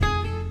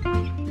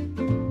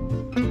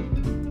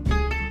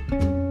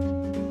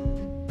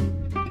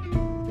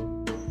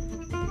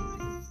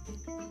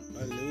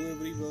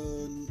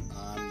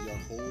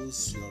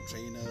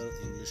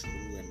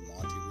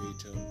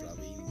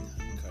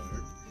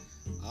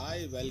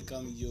I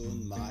welcome you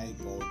in my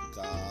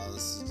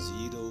podcast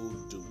Zero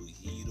to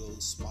Hero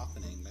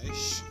Spoken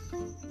English,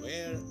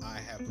 where I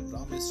have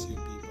promised you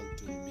people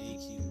to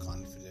make you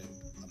confident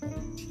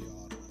about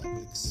your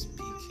public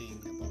speaking,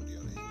 about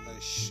your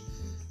English,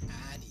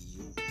 and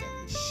you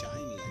can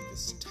shine like a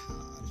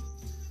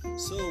star.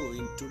 So,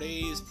 in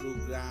today's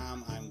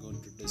program, I'm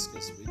going to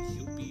discuss with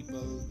you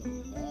people the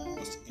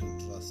most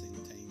interesting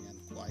thing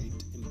and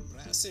quite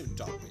impressive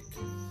topic.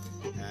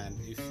 And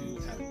if you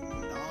have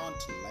not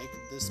liked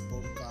this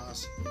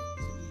podcast,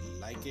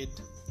 like it,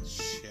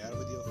 share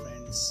with your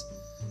friends,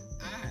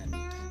 and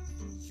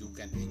you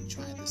can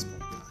enjoy this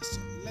podcast.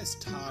 Let's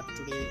start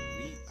today.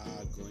 We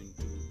are going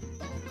to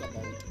talk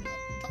about a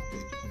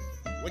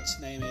topic which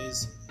name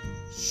is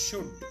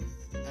should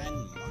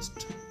and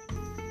must.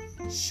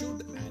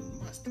 Should and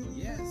must.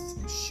 Yes,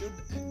 should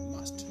and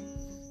must.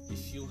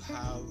 If you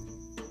have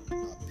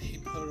a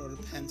paper or a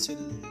pencil,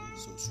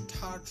 so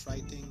start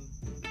writing,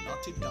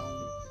 note it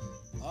down,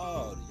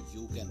 or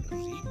you can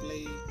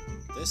replay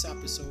this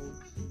episode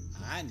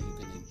and you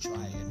can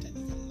enjoy it and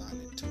you can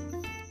learn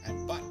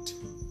it. But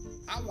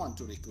I want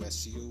to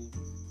request you,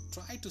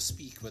 try to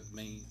speak with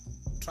me,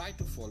 try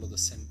to follow the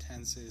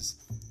sentences,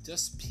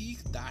 just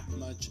speak that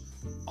much,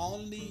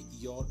 only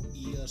your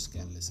ears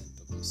can listen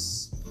to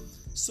this.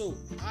 So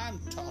I'm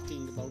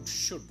talking about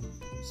should.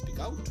 Speak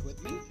out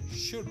with me.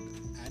 Should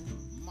and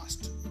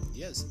must.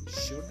 Yes,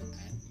 should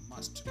and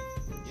must.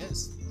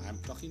 Yes, I'm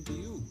talking to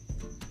you.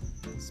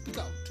 Speak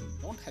out.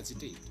 Don't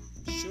hesitate.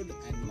 Should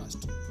and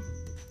must.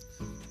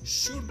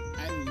 Should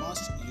and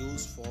must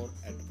use for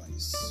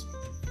advice.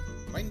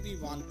 When we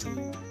want to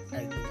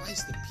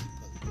advise the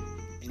people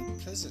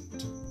in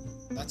present,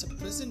 that's a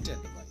present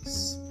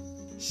advice.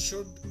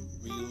 Should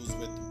we use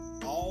with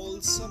all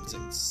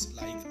subjects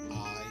like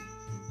I,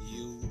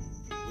 you,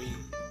 we,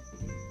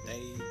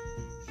 they,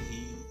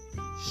 he,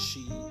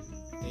 she,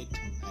 it,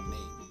 and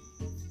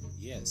name.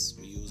 Yes,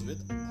 we use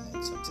with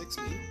all subjects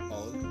mean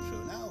all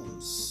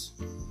pronouns.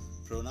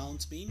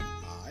 Pronouns mean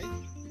I,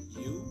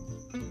 you,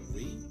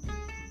 we,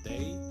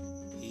 they,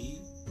 he,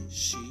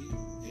 she,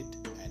 it,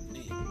 and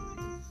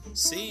name.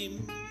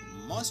 Same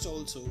must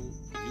also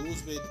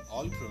use with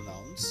all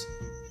pronouns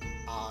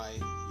I,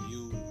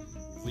 you,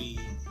 we,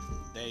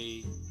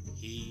 they,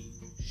 he,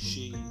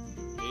 she,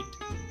 it,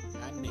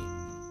 and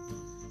name.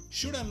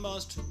 Should and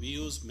must, we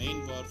use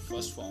main verb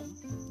first form,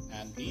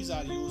 and these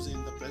are used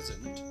in the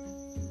present.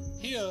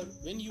 Here,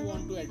 when you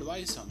want to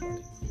advise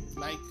somebody,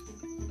 like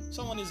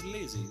someone is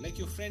lazy, like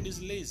your friend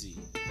is lazy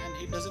and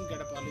he doesn't get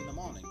up early in the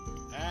morning,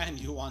 and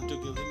you want to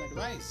give him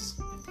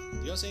advice.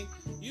 You're saying,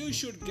 you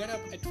should get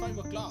up at 5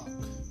 o'clock.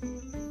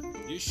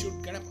 You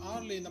should get up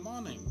early in the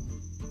morning.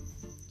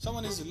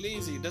 Someone is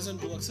lazy,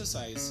 doesn't do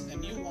exercise,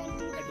 and you want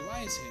to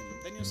advise him.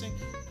 Then you're saying,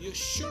 you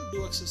should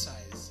do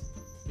exercise.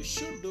 You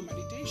should do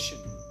meditation.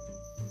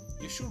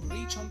 You should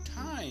reach on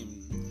time.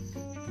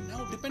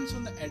 Now it depends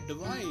on the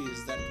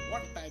advice, that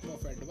what type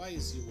of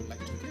advice you would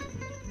like to give.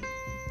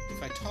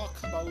 If I talk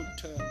about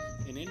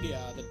in India,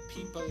 that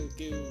people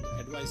give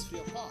advice free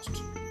of cost.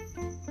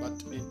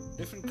 But in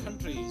different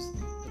countries,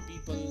 the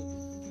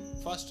people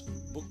first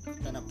book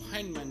an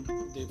appointment,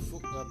 they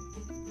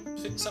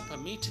fix up a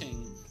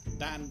meeting,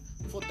 then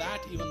for that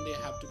even they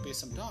have to pay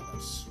some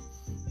dollars.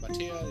 But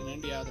here in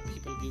India, the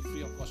people give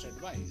free of cost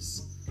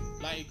advice.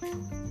 Like the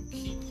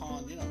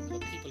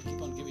people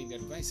keep on giving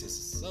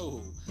advices.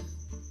 So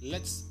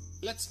let's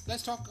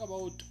talk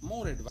about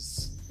more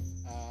advice.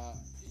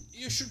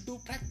 You should do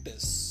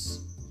practice.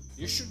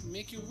 You should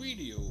make your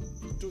video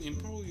to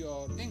improve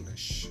your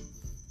English.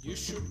 You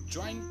should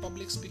join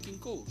public speaking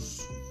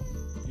course.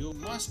 You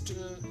must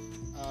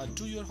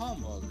do your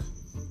homework.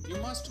 You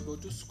must go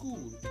to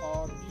school,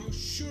 or you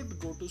should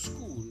go to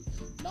school.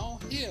 Now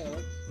here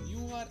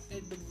you are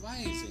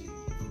advising,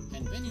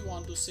 and when you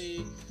want to say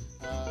in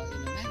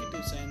a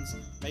negative sense,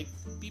 like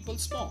people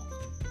smoke,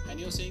 and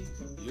you're saying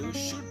you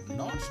should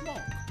not smoke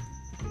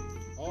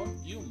or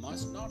you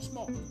must not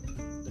smoke.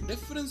 The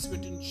difference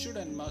between should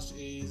and must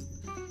is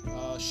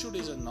should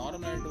is a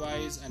normal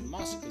advice and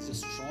must is a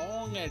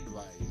strong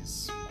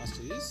advice.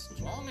 Must is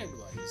strong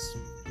advice.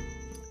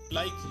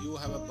 Like you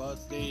have a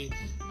birthday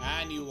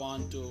and you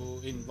want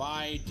to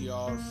invite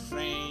your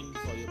friend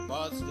for your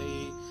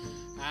birthday,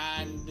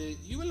 and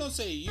you will not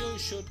say you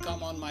should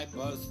come on my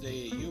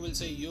birthday. You will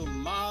say you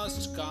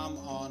must come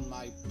on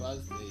my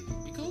birthday,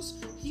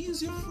 because he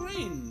is your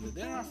friend.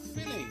 There are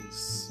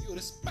feelings. You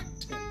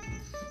respect him.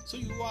 So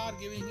you are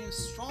giving him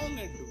strong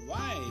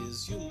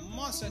advice. You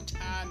must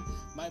attend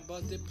my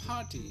birthday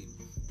party.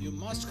 You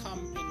must come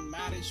in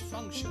marriage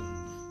function.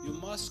 You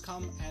must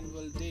come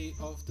annual day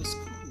of the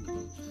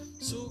school.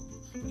 So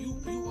you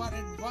are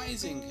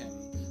advising him.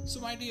 So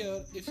my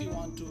dear, if you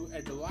want to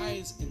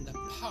advise in the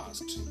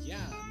past,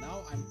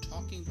 now I'm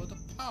talking about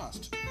the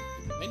past.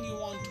 When you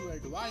want to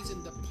advise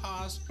in the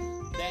past,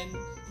 then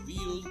we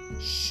use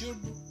should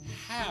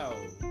have,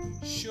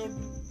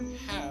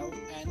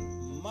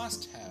 and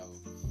must have.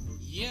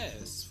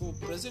 Yes, for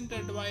present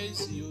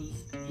advice, you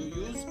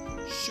use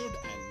should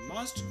and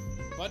must.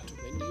 But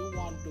when you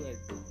want to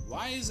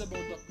advise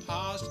about the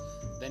past,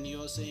 then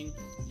you are saying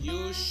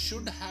you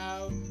should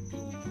have,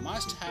 you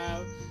must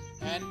have,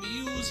 and we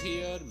use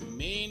here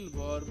main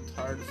verb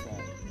third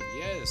form.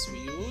 Yes, we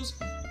use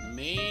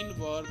main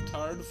verb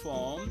third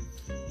form,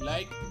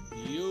 like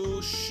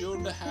you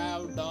should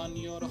have done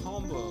your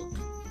homework,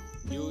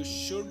 you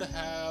should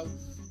have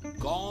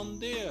gone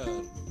there,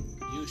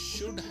 you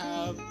should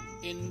have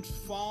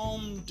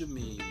informed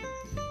me,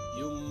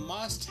 you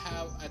must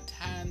have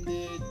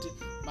attended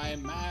my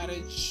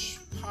marriage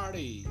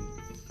party,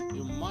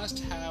 you must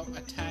have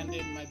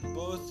attended my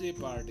birthday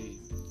party,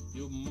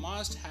 you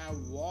must have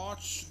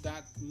watched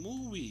that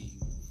movie.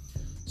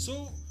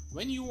 So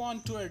when you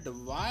want to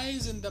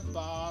advise in the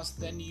past,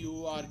 then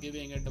you are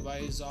giving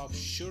advice of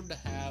should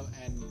have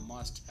and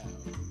must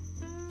have.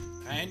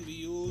 And we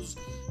use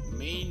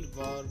main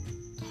verb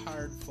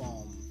third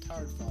form,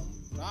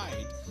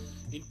 right?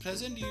 In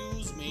present you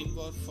use main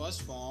verb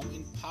first form,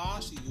 in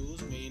past you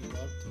use main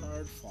verb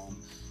third form.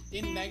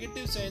 In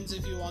negative sense,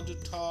 if you want to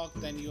talk,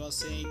 then you are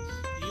saying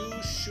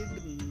you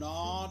should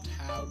not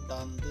have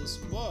done this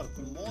work.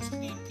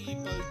 Mostly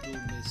people do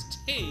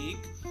mistake.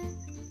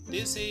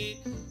 They say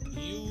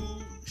you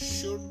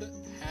should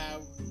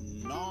have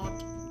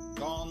not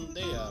gone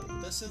there.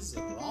 This is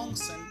a wrong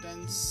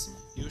sentence.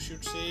 You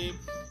should say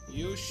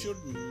you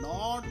should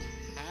not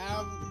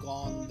have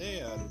gone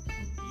there.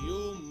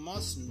 You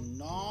must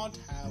not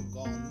have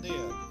gone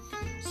there.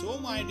 So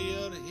my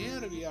dear,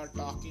 here we are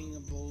talking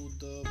about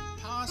the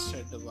past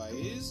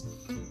advice.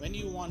 When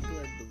you want to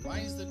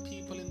advise the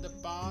people in the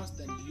past,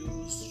 then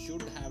use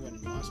should have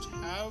and must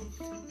have.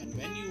 And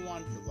when you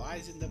want to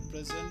advise in the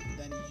present,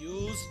 then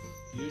use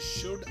you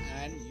should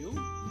and you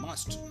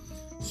must.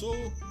 So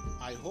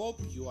I hope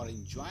you are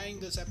enjoying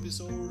this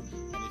episode,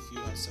 and if you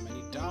have some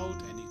any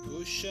doubt, any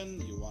question,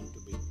 you want to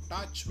be in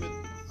touch with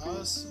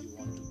us, you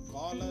want to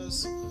call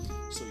us,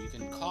 so you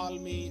can call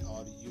me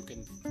or you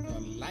can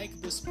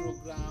like this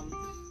program.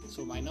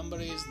 So my number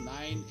is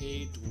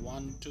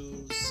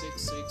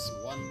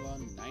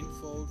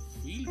 9812661194.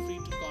 Feel free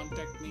to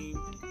contact me.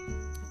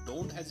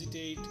 Don't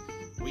hesitate.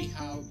 We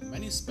have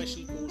many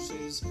special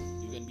courses.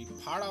 You can be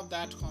part of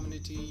that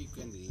community. You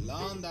can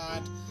learn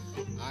that.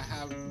 I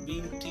have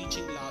been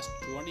teaching last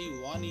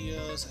 21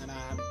 years, and I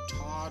have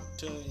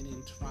taught in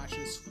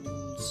international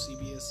schools,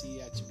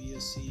 CBSE,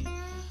 HBSE,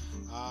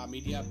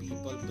 media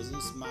people,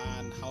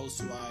 businessman,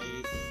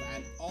 housewife,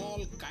 and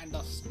all kind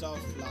of stuff.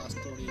 Last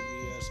 20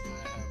 years I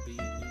have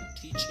been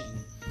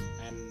teaching,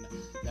 and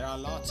there are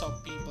lots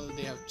of people,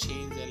 they have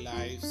changed their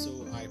lives.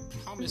 So I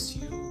promise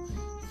you,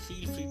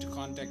 feel free to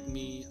contact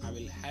me. I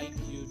will help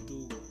you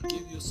to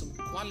give you some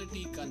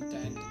quality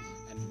content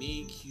and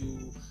make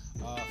you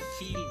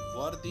feel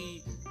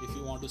worthy. If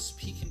you want to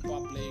speak in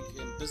public,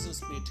 in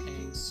business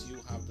meetings, you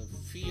have the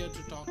fear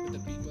to talk with the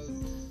people.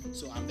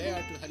 So I'm there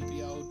to help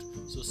you out.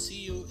 So see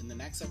you in the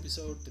next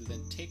episode. Till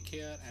then, take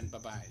care and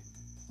bye-bye.